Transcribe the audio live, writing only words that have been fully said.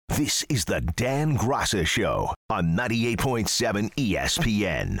This is the Dan Graca Show on 98.7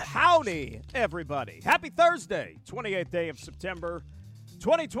 ESPN. Howdy, everybody. Happy Thursday, 28th day of September,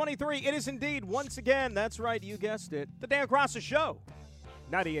 2023. It is indeed, once again, that's right, you guessed it, the Dan Graca Show,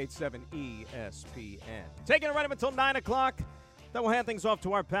 98.7 ESPN. Taking it right up until 9 o'clock. Then we'll hand things off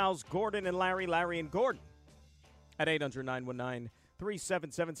to our pals Gordon and Larry and Gordon at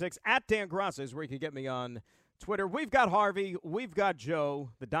 800-919-3776. At Dan Graca is where you can get me on Twitter. We've got Harvey, we've got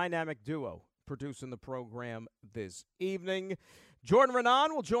Joe, the dynamic duo producing the program this evening. Jordan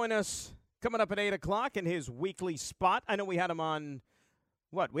Renan will join us coming up at 8 o'clock in his weekly spot. I know we had him on,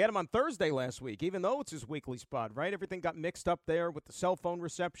 we had him on Thursday last week, even though it's his weekly spot, right? Everything got mixed up there with the cell phone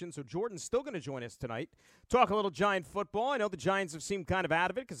reception, so Jordan's still going to join us tonight. Talk a little Giant football. I know the Giants have seemed kind of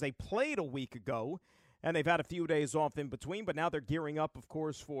out of it because they played a week ago, and they've had a few days off in between, but now they're gearing up, of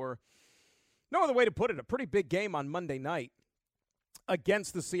course, for no other way to put it, a pretty big game on Monday night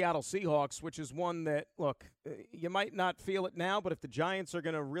against the Seattle Seahawks, which is one that, look, you might not feel it now, but if the Giants are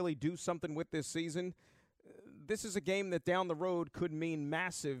going to really do something with this season, this is a game that down the road could mean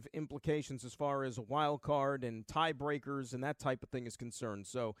massive implications as far as a wild card and tiebreakers and that type of thing is concerned.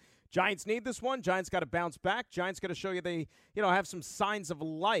 So Giants need this one. Giants got to bounce back. Giants got to show you they, have some signs of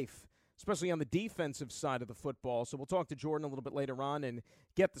life, especially on the defensive side of the football. So we'll talk to Jordan a little bit later on and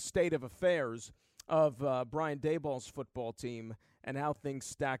get the state of affairs of Brian Daboll's football team and how things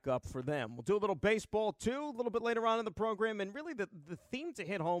stack up for them. We'll do a little baseball, too, a little bit later on in the program. And really the theme to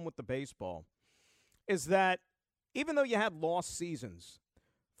hit home with the baseball is that even though you had lost seasons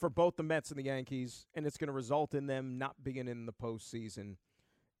for both the Mets and the Yankees, and it's going to result in them not being in the postseason,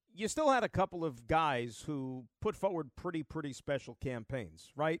 you still had a couple of guys who put forward pretty special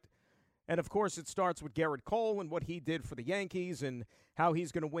campaigns, right? And, of course, it starts with Garrett Cole and what he did for the Yankees and how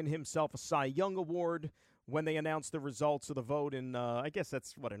he's going to win himself a Cy Young Award when they announce the results of the vote in, I guess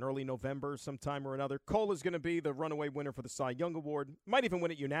that's, in early November sometime or another. Cole is going to be the runaway winner for the Cy Young Award. Might even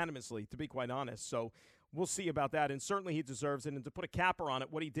win it unanimously, to be quite honest. So we'll see about that, and certainly he deserves it. And to put a capper on it,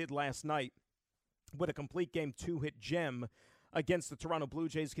 what he did last night with a complete game two-hit gem against the Toronto Blue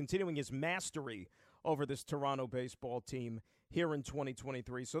Jays, continuing his mastery over this Toronto baseball team here in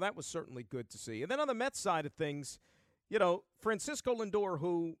 2023. So that was certainly good to see. And then on the Mets side of things, Francisco Lindor,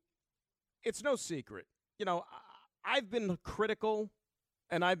 who, it's no secret, I've been critical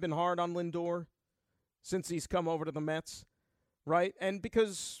and I've been hard on Lindor since he's come over to the Mets, right? And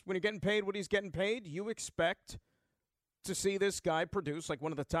because when you're getting paid what he's getting paid, you expect to see this guy produce like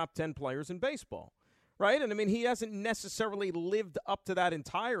one of the top 10 players in baseball, right? And, he hasn't necessarily lived up to that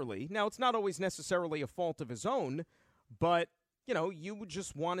entirely. Now, it's not always necessarily a fault of his own, but, you would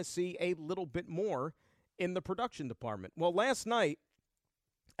just want to see a little bit more in the production department. Well, last night,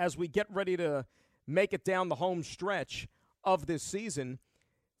 as we get ready to make it down the home stretch of this season,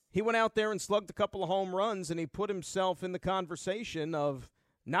 he went out there and slugged a couple of home runs, and he put himself in the conversation of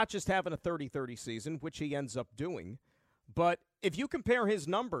not just having a 30-30 season, which he ends up doing, but if you compare his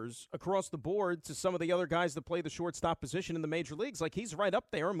numbers across the board to some of the other guys that play the shortstop position in the major leagues, like he's right up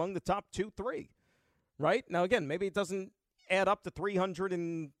there among the top 2-3, right? Now, again, maybe it doesn't add up to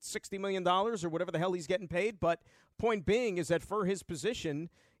 $360 million or whatever the hell he's getting paid, but point being is that for his position,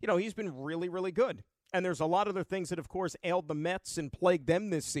 he's been really good. And there's a lot of other things that, of course, ailed the Mets and plagued them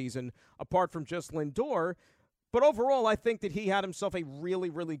this season, apart from just Lindor. But overall, I think that he had himself a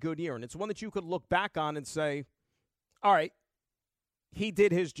really good year. And it's one that you could look back on and say, all right, he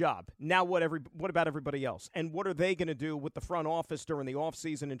did his job. Now what about everybody else? And what are they going to do with the front office during the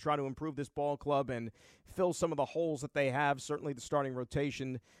offseason and try to improve this ball club and fill some of the holes that they have? Certainly the starting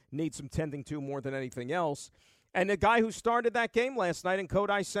rotation needs some tending to more than anything else. And the guy who started that game last night in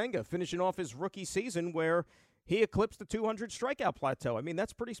Kodai Senga, finishing off his rookie season where he eclipsed the 200 strikeout plateau.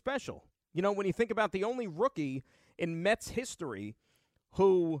 That's pretty special. When you think about the only rookie in Mets history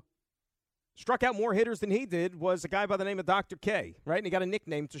who struck out more hitters than he did was a guy by the name of Dr. K, right? And he got a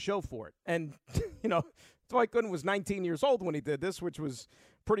nickname to show for it. And, Dwight Gooden was 19 years old when he did this, which was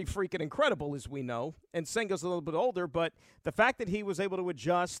pretty freaking incredible, as we know. And Senga's a little bit older, but the fact that he was able to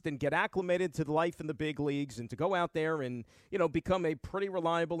adjust and get acclimated to life in the big leagues and to go out there and, become a pretty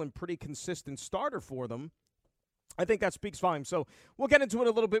reliable and pretty consistent starter for them, I think that speaks volumes. So we'll get into it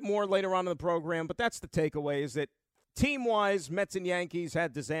a little bit more later on in the program, but that's the takeaway, is that team-wise, Mets and Yankees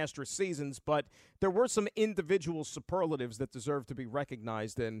had disastrous seasons, but there were some individual superlatives that deserve to be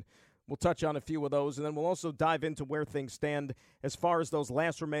recognized, and we'll touch on a few of those, and then we'll also dive into where things stand as far as those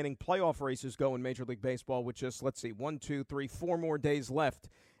last remaining playoff races go in Major League Baseball with just, 4 more days left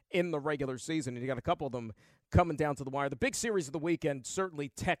in the regular season, and you got a couple of them coming down to the wire. The big series of the weekend, certainly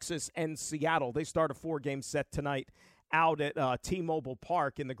Texas and Seattle. They start a 4-game set tonight out at T-Mobile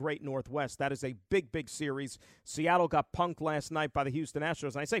Park in the Great Northwest. That is a big, big series. Seattle got punked last night by the Houston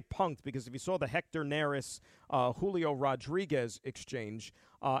Astros. And I say punked because if you saw the Hector Neris, Julio Rodriguez exchange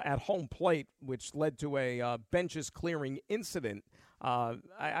at home plate, which led to a benches clearing incident,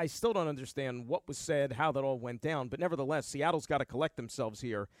 I still don't understand what was said, how that all went down. But nevertheless, Seattle's got to collect themselves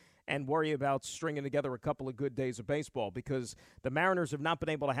here and worry about stringing together a couple of good days of baseball because the Mariners have not been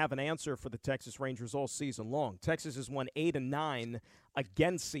able to have an answer for the Texas Rangers all season long. Texas has won 8 and 9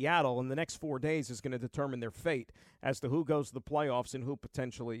 against Seattle, and the next 4 days is going to determine their fate as to who goes to the playoffs and who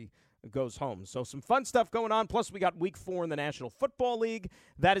potentially goes home. So some fun stuff going on. Plus, we got Week 4 in the National Football League.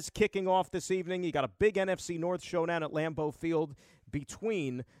 That is kicking off this evening. You got a big NFC North showdown at Lambeau Field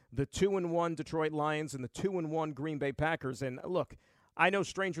between the 2-1 Detroit Lions and the 2-1 Green Bay Packers. And look, I know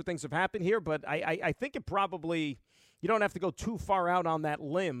stranger things have happened here, but I think it probably, you don't have to go too far out on that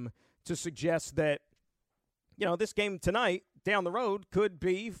limb to suggest that, this game tonight down the road could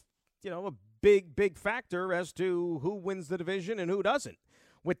be, a big, big factor as to who wins the division and who doesn't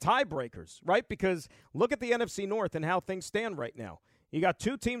with tiebreakers, right? Because look at the NFC North and how things stand right now. You got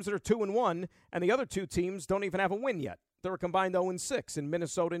 2 teams that are 2-1, and the other 2 teams don't even have a win yet. They're a combined 0-6 in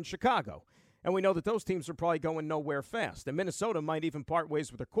Minnesota and Chicago. And we know that those teams are probably going nowhere fast. And Minnesota might even part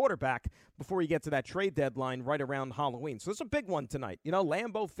ways with their quarterback before you get to that trade deadline right around Halloween. So it's a big one tonight.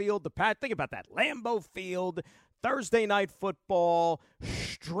 Lambeau Field, think about that. Lambeau Field, Thursday night football,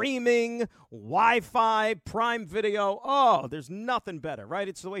 streaming, Wi-Fi, Prime Video. Oh, there's nothing better, right?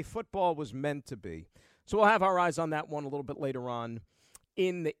 It's the way football was meant to be. So we'll have our eyes on that one a little bit later on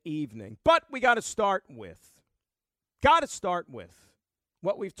in the evening. But we got to start with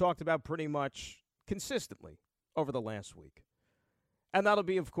what we've talked about pretty much consistently over the last week. And that'll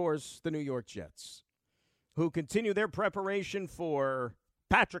be, of course, the New York Jets, who continue their preparation for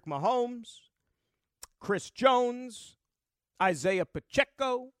Patrick Mahomes, Chris Jones, Isaiah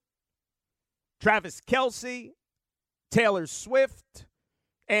Pacheco, Travis Kelce, Taylor Swift,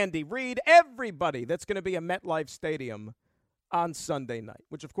 Andy Reid, everybody that's going to be at MetLife Stadium on Sunday night,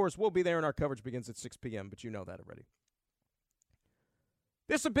 which, of course, we'll be there and our coverage begins at 6 p.m., but you know that already.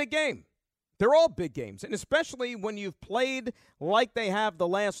 This is a big game. They're all big games, and especially when you've played like they have the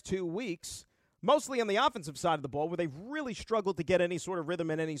last 2 weeks, mostly on the offensive side of the ball, where they've really struggled to get any sort of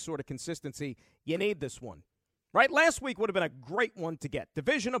rhythm and any sort of consistency. You need this one, right? Last week would have been a great one to get.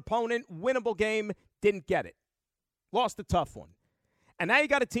 Division opponent, winnable game, didn't get it. Lost a tough one. And now you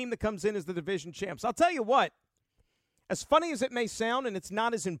got a team that comes in as the division champs. I'll tell you what, as funny as it may sound, and it's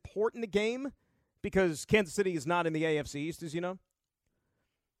not as important a game because Kansas City is not in the AFC East, as you know,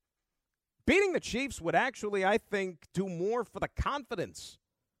 beating the Chiefs would actually, I think, do more for the confidence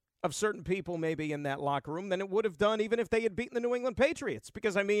of certain people maybe in that locker room than it would have done even if they had beaten the New England Patriots.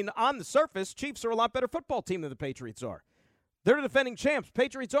 Because, on the surface, Chiefs are a lot better football team than the Patriots are. They're the defending champs.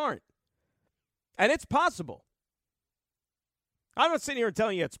 Patriots aren't. And it's possible. I'm not sitting here and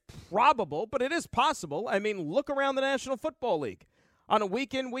telling you it's probable, but it is possible. Look around the National Football League on a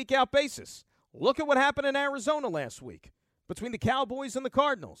week-in, week-out basis. Look at what happened in Arizona last week between the Cowboys and the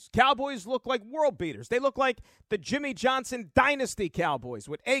Cardinals. Cowboys look like world beaters. They look like the Jimmy Johnson dynasty Cowboys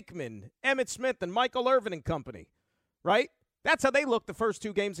with Aikman, Emmitt Smith, and Michael Irvin and company, right? That's how they looked the first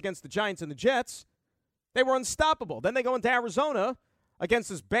 2 games against the Giants and the Jets. They were unstoppable. Then they go into Arizona against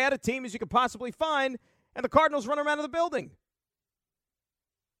as bad a team as you could possibly find, and the Cardinals run around in the building.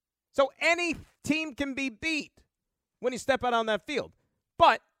 So any team can be beat when you step out on that field.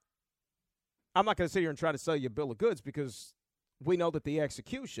 But I'm not going to sit here and try to sell you a bill of goods because we know that the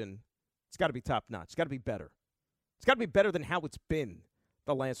execution, it's got to be top-notch. It's got to be better. It's got to be better than how it's been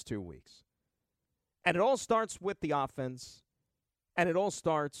the last 2 weeks. And it all starts with the offense, and it all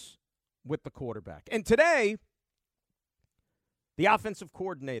starts with the quarterback. And today, the offensive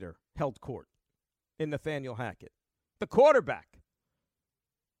coordinator held court in Nathaniel Hackett. The quarterback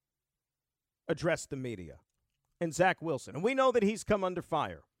addressed the media and Zach Wilson. And we know that he's come under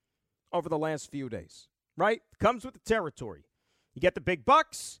fire over the last few days, right? Comes with the territory. You get the big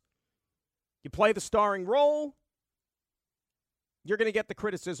bucks. You play the starring role. You're going to get the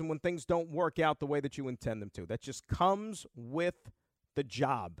criticism when things don't work out the way that you intend them to. That just comes with the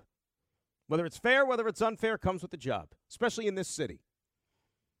job. Whether it's fair, whether it's unfair, comes with the job, especially in this city.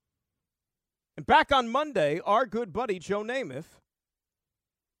 And back on Monday, our good buddy Joe Namath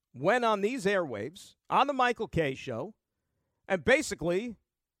went on these airwaves, on the Michael Kay Show, and basically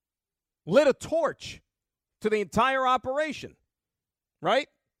lit a torch to the entire operation, right?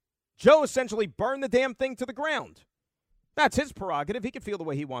 Joe essentially burned the damn thing to the ground. That's his prerogative. He can feel the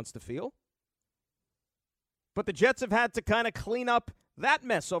way he wants to feel. But the Jets have had to kind of clean up that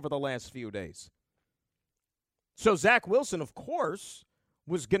mess over the last few days. So Zach Wilson, of course,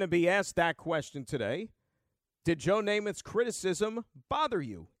 was going to be asked that question today. Did Joe Namath's criticism bother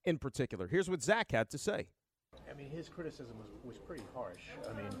you in particular? Here's what Zach had to say. I mean, his criticism was pretty harsh.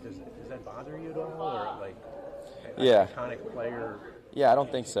 I mean, does that bother you at all, or like, yeah, iconic player? Yeah, I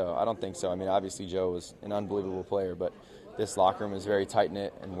don't think so. I mean, obviously Joe was an unbelievable player, but this locker room is very tight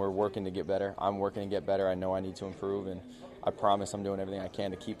knit, and we're working to get better. I'm working to get better. I know I need to improve, and I promise I'm doing everything I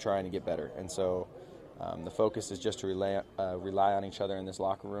can to keep trying to get better. And so, the focus is just to rely on each other in this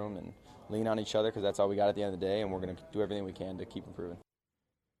locker room and lean on each other, because that's all we got at the end of the day, and we're going to do everything we can to keep improving.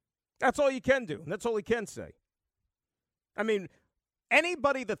 That's all you can do. That's all he can say. I mean,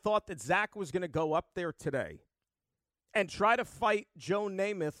 anybody that thought that Zach was going to go up there today and try to fight Joe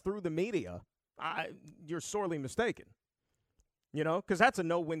Namath through the media, you're sorely mistaken. You know, because that's a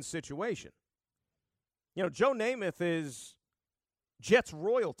no-win situation. You know, Joe Namath is Jets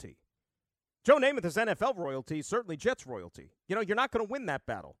royalty. Joe Namath is NFL royalty, certainly Jets royalty. You know, you're not going to win that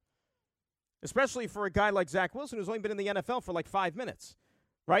battle, especially for a guy like Zach Wilson who's only been in the NFL for like 5 minutes,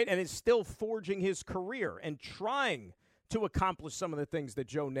 right, and is still forging his career and trying to accomplish some of the things that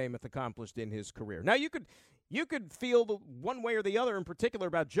Joe Namath accomplished in his career. Now, you could feel one way or the other in particular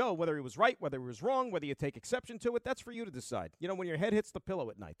about Joe, whether he was right, whether he was wrong, whether you take exception to it. That's for you to decide. You know, when your head hits the pillow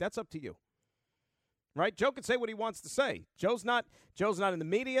at night, that's up to you. Right? Joe can say what he wants to say. Joe's not in the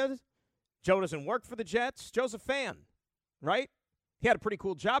media. Joe doesn't work for the Jets. Joe's a fan, right? He had a pretty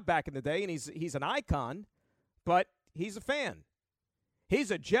cool job back in the day, and he's an icon, but he's a fan.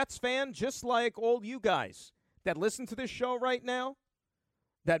 He's a Jets fan just like all you guys that listen to this show right now,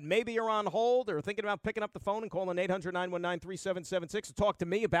 that maybe are on hold or thinking about picking up the phone and calling 800-919-3776 to talk to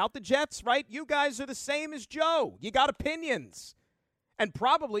me about the Jets, right? You guys are the same as Joe. You got opinions. And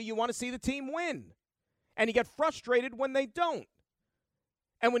probably you want to see the team win. And you get frustrated when they don't.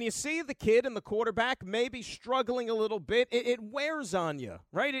 And when you see the kid and the quarterback maybe struggling a little bit, it wears on you,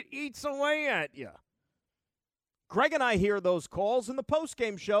 right? It eats away at you. Greg and I hear those calls in the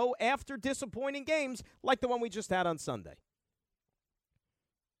postgame show after disappointing games like the one we just had on Sunday.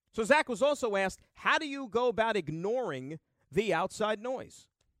 So Zach was also asked, how do you go about ignoring the outside noise?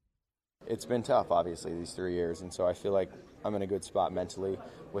 It's been tough, obviously, these 3 years, and so I feel like I'm in a good spot mentally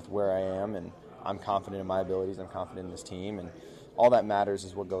with where I am, and I'm confident in my abilities, I'm confident in this team, and all that matters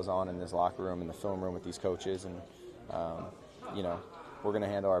is what goes on in this locker room, in the film room with these coaches, and, we're going to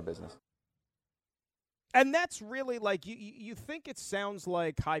handle our business. And that's really like, you think it sounds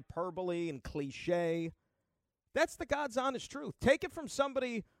like hyperbole and cliche. That's the God's honest truth. Take it from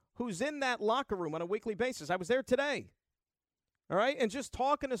somebody who's in that locker room on a weekly basis. I was there today, all right? And just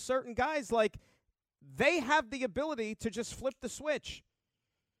talking to certain guys, like, they have the ability to just flip the switch.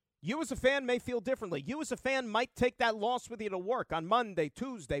 You as a fan may feel differently. You as a fan might take that loss with you to work on Monday,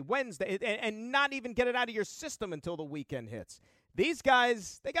 Tuesday, Wednesday, and not even get it out of your system until the weekend hits. These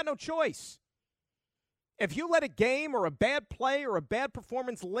guys, they got no choice. If you let a game or a bad play or a bad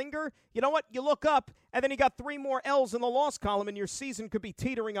performance linger, you know what? You look up, and then you got 3 more L's in the loss column, and your season could be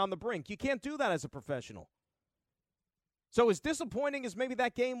teetering on the brink. You can't do that as a professional. So as disappointing as maybe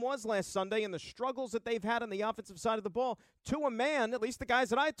that game was last Sunday and the struggles that they've had on the offensive side of the ball, to a man, at least the guys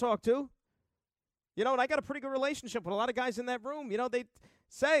that I talked to, you know, and I got a pretty good relationship with a lot of guys in that room, you know, they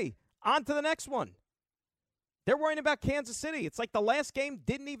say, on to the next one. They're worrying about Kansas City. It's like the last game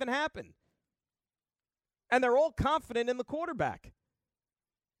didn't even happen. And they're all confident in the quarterback.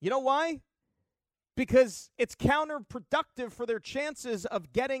 You know why? Because it's counterproductive for their chances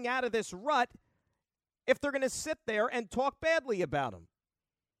of getting out of this rut if they're going to sit there and talk badly about him.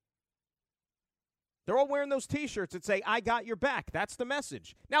 They're all wearing those T-shirts that say, I got your back. That's the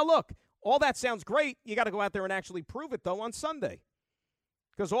message. Now, look, all that sounds great. You got to go out there and actually prove it, though, on Sunday.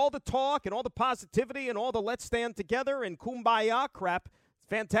 Because all the talk and all the positivity and all the let's stand together and kumbaya crap, it's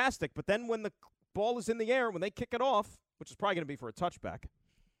fantastic. But then when the ball is in the air, when they kick it off, which is probably going to be for a touchback,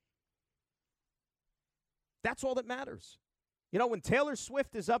 that's all that matters. You know, when Taylor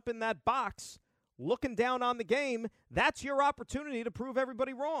Swift is up in that box looking down on the game, that's your opportunity to prove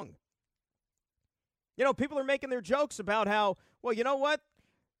everybody wrong. You know, people are making their jokes about how, well, you know what?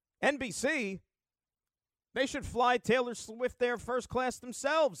 NBC, they should fly Taylor Swift there first class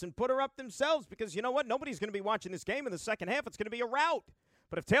themselves and put her up themselves because, you know what? Nobody's going to be watching this game in the second half. It's going to be a rout.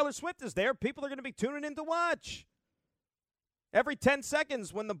 But if Taylor Swift is there, people are going to be tuning in to watch. Every 10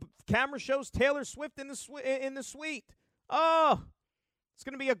 seconds when the camera shows Taylor Swift in the suite. Oh, it's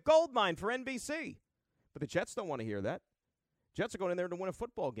going to be a gold mine for NBC. But the Jets don't want to hear that. Jets are going in there to win a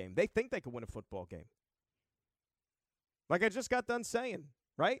football game. They think they can win a football game. Like I just got done saying,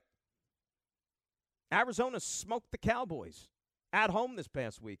 right? Arizona smoked the Cowboys at home this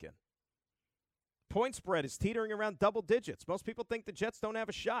past weekend. point spread is teetering around double digits. Most people think the Jets don't have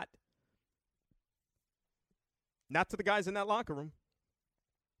a shot. Not to the guys in that locker room.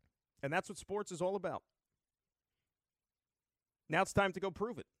 And that's what sports is all about. Now it's time to go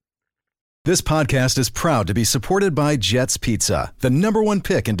prove it. This podcast is proud to be supported by Jets Pizza, the #1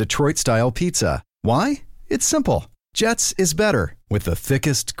 pick in Detroit-style pizza. Why? It's simple. Jets is better. With the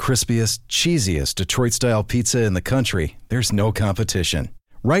thickest, crispiest, cheesiest Detroit-style pizza in the country, there's no competition.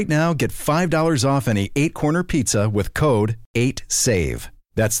 Right now, get $5 off any 8-corner pizza with code 8SAVE.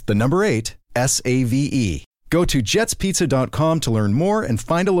 That's the number 8, SAVE. Go to jetspizza.com to learn more and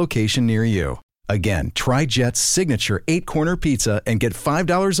find a location near you. Again, try Jet's signature 8-corner pizza and get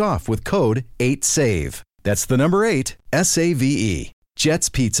 $5 off with code 8SAVE. That's the number 8, SAVE. Jet's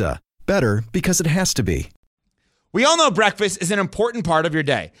Pizza. Better because it has to be. We all know breakfast is an important part of your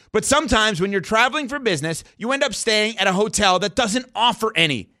day, but sometimes when you're traveling for business, you end up staying at a hotel that doesn't offer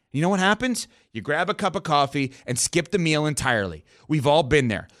any. You know what happens? You grab a cup of coffee and skip the meal entirely. We've all been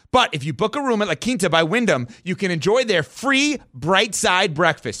there. But if you book a room at La Quinta by Wyndham, you can enjoy their free Bright Side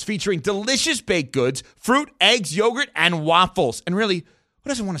breakfast featuring delicious baked goods, fruit, eggs, yogurt, and waffles. And really, who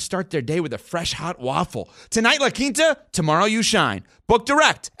doesn't want to start their day with a fresh, hot waffle? Tonight, La Quinta, tomorrow you shine. Book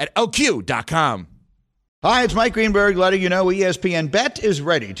direct at lq.com. Hi, it's Mike Greenberg letting you know ESPN Bet is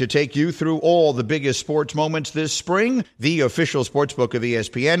ready to take you through all the biggest sports moments this spring. The official sportsbook of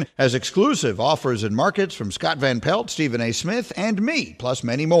ESPN has exclusive offers and markets from Scott Van Pelt, Stephen A. Smith, and me, plus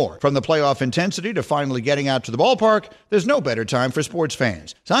many more. From the playoff intensity to finally getting out to the ballpark, there's no better time for sports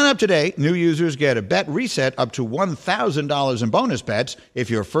fans. Sign up today. New users get a bet reset up to $1,000 in bonus bets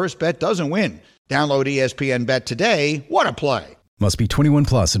if your first bet doesn't win. Download ESPN Bet today. What a play. Must be 21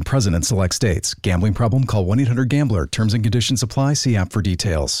 plus and present in select states. Gambling problem? Call 1-800-GAMBLER. Terms and conditions apply. See app for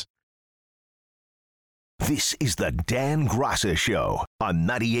details. This is the Dan Graca Show on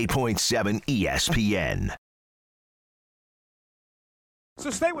 98.7 ESPN. So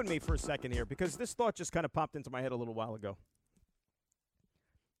stay with me for a second here because this thought just kind of popped into my head a little while ago.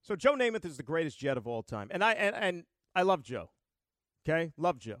 So Joe Namath is the greatest Jet of all time. And I love Joe. Okay?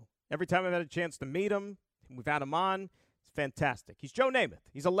 Love Joe. Every time I've had a chance to meet him, we've had him on. Fantastic. He's Joe Namath.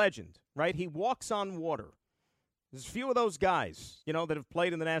 He's a legend, right? He walks on water. There's a few of those guys, you know, that have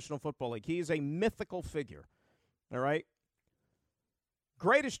played in the National Football League. He is a mythical figure, all right?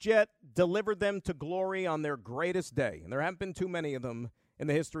 Greatest Jet delivered them to glory on their greatest day, and there haven't been too many of them in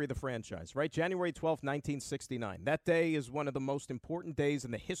the history of the franchise, right? January 12th, 1969. That day is one of the most important days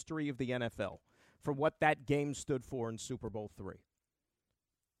in the history of the NFL for what that game stood for in Super Bowl III.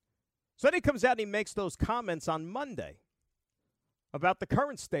 So then he comes out and he makes those comments on Monday about the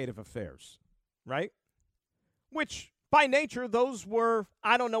current state of affairs, right? Which, by nature, those were,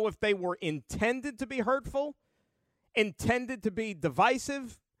 I don't know if they were intended to be hurtful, intended to be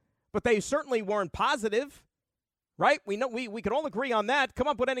divisive, but they certainly weren't positive, right? We know we can all agree on that. Come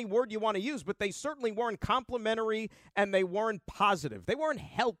up with any word you want to use, but they certainly weren't complimentary and they weren't positive. They weren't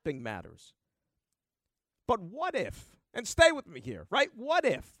helping matters. But what if, and stay with me here, right? What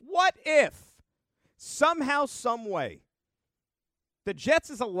if somehow, some way, the Jets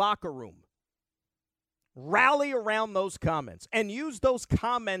as a locker room rally around those comments and use those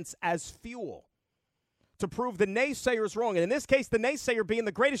comments as fuel to prove the naysayers wrong? And in this case, the naysayer being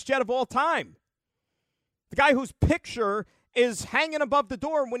the greatest Jet of all time. The guy whose picture is hanging above the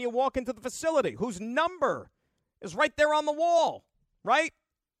door when you walk into the facility, whose number is right there on the wall, right?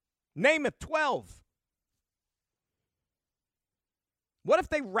 Namath 12. What if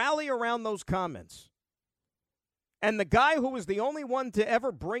they rally around those comments? And the guy who was the only one to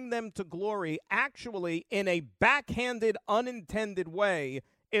ever bring them to glory actually, in a backhanded, unintended way,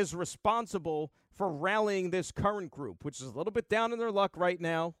 is responsible for rallying this current group, which is a little bit down in their luck right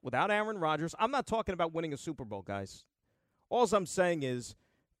now without Aaron Rodgers. I'm not talking about winning a Super Bowl, guys. All I'm saying is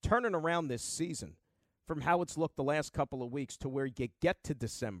turning around this season from how it's looked the last couple of weeks to where you get to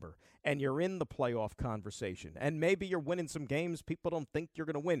December and you're in the playoff conversation. And maybe you're winning some games people don't think you're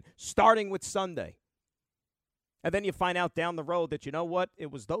going to win, starting with Sunday. And then you find out down the road that, you know what, it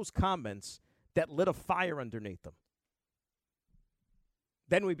was those comments that lit a fire underneath them.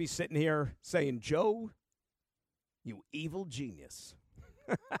 Then we'd be sitting here saying, Joe, you evil genius.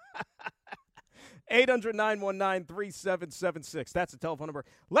 800-919-3776. That's the telephone number.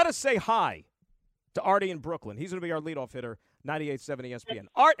 Let us say hi to Artie in Brooklyn. He's going to be our leadoff hitter, 98.7 ESPN.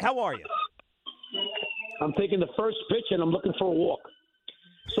 Art, how are you? I'm taking the first pitch, and I'm looking for a walk.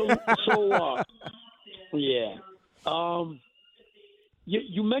 Yeah.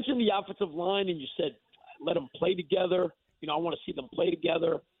 You mentioned the offensive line, and you said let them play together. You know, I want to see them play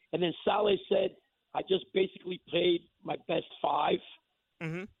together. And then Saleh said, I just basically played my best five.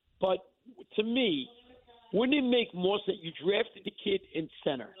 Mm-hmm. But to me, wouldn't it make more sense? You drafted the kid in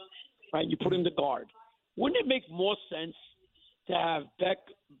center, right? You put him to guard. Wouldn't it make more sense to have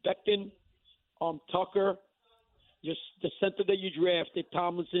Becton, Tucker, just the center that you drafted,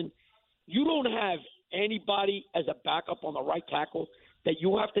 Tomlinson? You don't have anybody as a backup on the right tackle that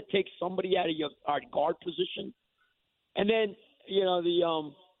you have to take somebody out of your guard position. And then,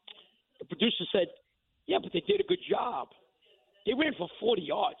 the producer said, yeah, but they did a good job. They ran for 40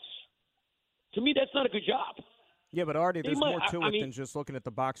 yards. To me, that's not a good job. Yeah, but Artie, there's more to it than just looking at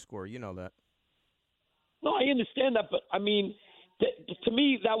the box score. You know that. No, I understand that, but, to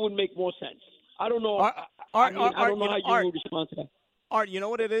me, that would make more sense. I don't know. I don't know how you would respond to that. Art, you know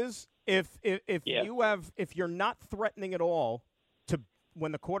what it is? If you're not threatening at all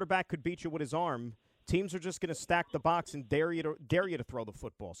when the quarterback could beat you with his arm, teams are just going to stack the box and dare you to throw the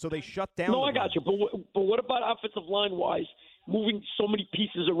football. So they shut down. No, I got you. But what about offensive line wise, moving so many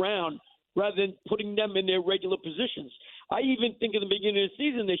pieces around rather than putting them in their regular positions? I even think in the beginning of the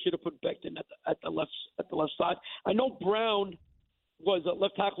season they should have put Becton at the left side. I know Brown was a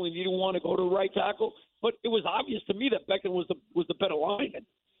left tackle and he didn't want to go to right tackle, but it was obvious to me that Becton was the better lineman.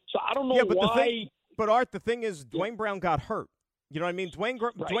 So I don't know why. But Art, the thing is, Dwayne Brown got hurt. You know what I mean?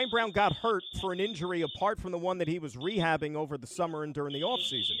 Dwayne Brown got hurt for an injury apart from the one that he was rehabbing over the summer and during the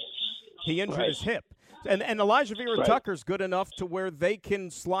offseason. He injured his hip. And Elijah Vera-Tucker's good enough to where they can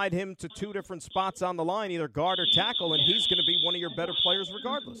slide him to two different spots on the line, either guard or tackle, and he's going to be one of your better players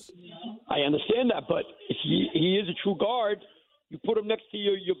regardless. I understand that, but he is a true guard. You put him next to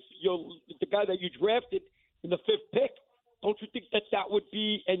the guy that you drafted in the 5th pick. Don't you think that would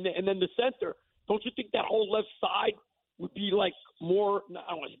be, and then the center, don't you think that whole left side would be like more,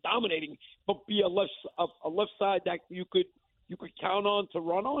 I don't want to say dominating, but be a left side that you could count on to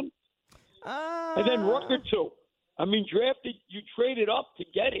run on? And then Rucker too. I mean, you traded up to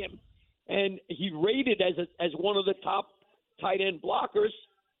get him, and he rated as one of the top tight end blockers,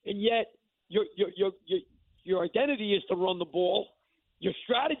 and yet your identity is to run the ball, your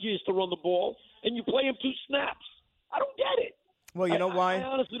strategy is to run the ball, and you play him 2 snaps. I don't get it. Well, you know why? I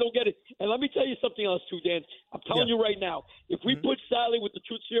honestly don't get it. And let me tell you something else too, Dan. I'm telling you right now, if we put Sally with the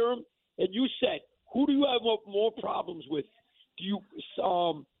truth serum, and you said, who do you have more problems with? Do you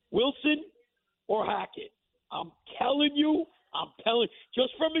Wilson or Hackett? I'm telling you, just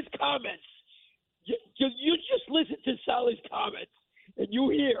from his comments, you just listen to Sally's comments, and you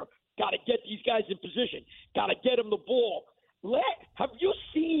hear, got to get these guys in position, got to get them the ball. Have you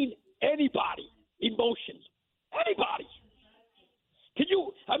seen anybody in motion? Anybody?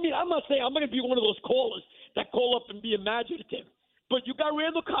 I'm not saying I'm going to be one of those callers that call up and be imaginative, but you got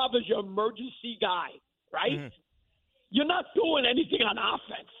Randall Cobb as your emergency guy, right? Mm-hmm. You're not doing anything on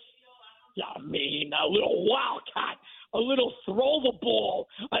offense. I mean, a little wildcat, a little throw the ball,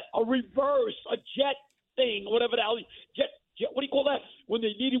 a reverse, a jet thing, whatever the hell. Jet, what do you call that? When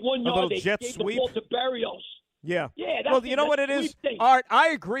they needed 1 yard, they gave the ball to Barrios. Yeah. Yeah. Well, you know what it is, Art. I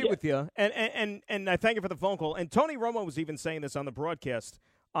agree with you, and I thank you for the phone call. And Tony Romo was even saying this on the broadcast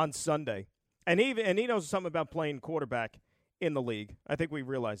on Sunday, and he knows something about playing quarterback in the league. I think we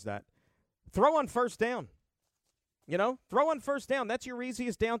realize that. Throw on first down. Throw on first down. That's your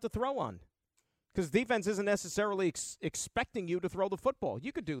easiest down to throw on, because defense isn't necessarily expecting you to throw the football.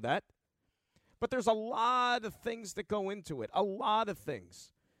 You could do that, but there's a lot of things that go into it. A lot of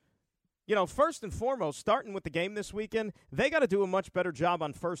things. First and foremost, starting with the game this weekend, they got to do a much better job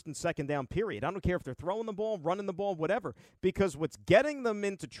on first and second down, period. I don't care if they're throwing the ball, running the ball, whatever, because what's getting them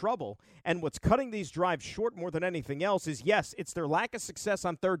into trouble and what's cutting these drives short more than anything else is, yes, it's their lack of success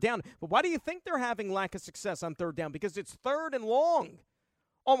on third down. But why do you think they're having lack of success on third down? Because it's 3rd and long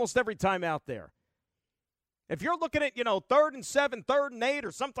almost every time out there. If you're looking at, 3rd and 7, 3rd and 8,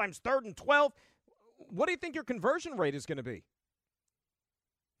 or sometimes 3rd and 12, what do you think your conversion rate is going to be?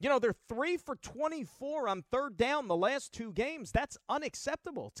 They're 3 for 24 on third down the last 2 games. That's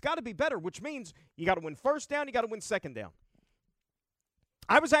unacceptable. It's got to be better, which means you got to win first down, you got to win second down.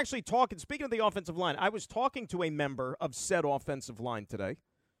 I was actually talking, speaking of the offensive line, I was talking to a member of said offensive line today.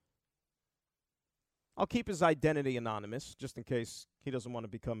 I'll keep his identity anonymous just in case he doesn't want to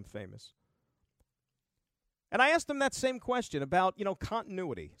become famous. And I asked him that same question about,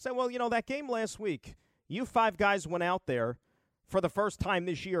 continuity. I said, well, that game last week, you 5 guys went out there for the first time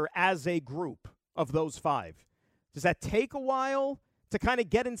this year as a group of those 5. Does that take a while to kind of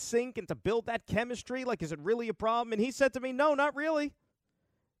get in sync and to build that chemistry? Like, is it really a problem? And he said to me, no, not really.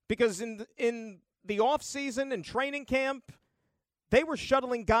 Because in the offseason and training camp, they were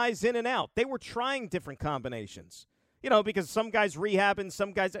shuttling guys in and out. They were trying different combinations. Because some guys rehabbing,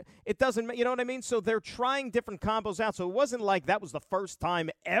 some guys, it doesn't, you know what I mean? So they're trying different combos out. So it wasn't like that was the first time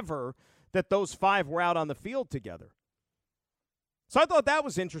ever that those 5 were out on the field together. So I thought that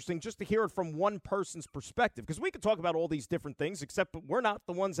was interesting just to hear it from one person's perspective, because we could talk about all these different things, except we're not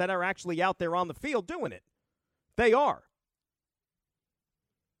the ones that are actually out there on the field doing it. They are.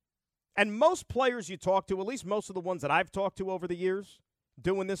 And most players you talk to, at least most of the ones that I've talked to over the years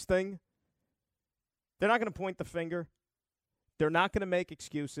doing this thing, they're not going to point the finger. They're not going to make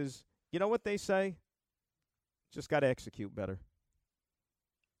excuses. You know what they say? Just got to execute better.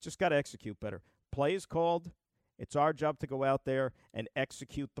 Just got to execute better. Play is called. It's our job to go out there and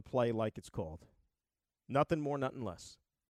execute the play like it's called. Nothing more, nothing less.